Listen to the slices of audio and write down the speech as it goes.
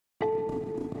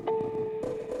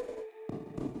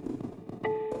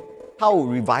how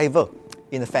revival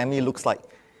in the family looks like.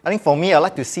 I think for me, I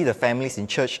like to see the families in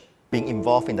church being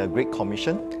involved in the Great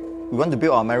Commission. We want to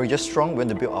build our marriages strong, we want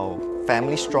to build our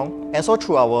families strong. And so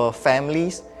through our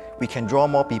families, we can draw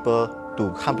more people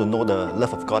to come to know the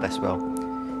love of God as well.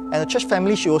 And the church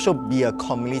family should also be a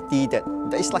community that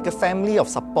is like a family of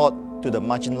support to the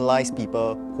marginalized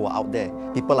people who are out there.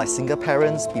 People like single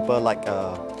parents, people like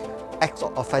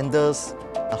ex-offenders,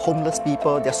 homeless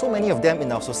people. There are so many of them in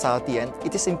our society, and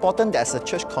it is important that as a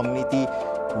church community,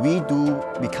 we do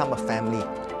become a family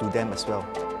to them as well,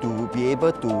 to be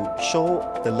able to show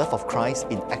the love of Christ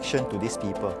in action to these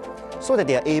people, so that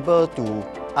they are able to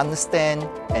understand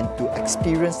and to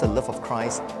experience the love of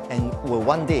Christ and will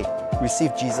one day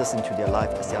receive Jesus into their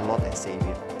life as their Lord and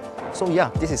Saviour. So yeah,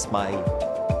 this is my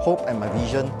hope and my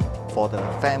vision for the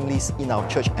families in our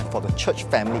church and for the church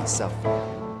family itself.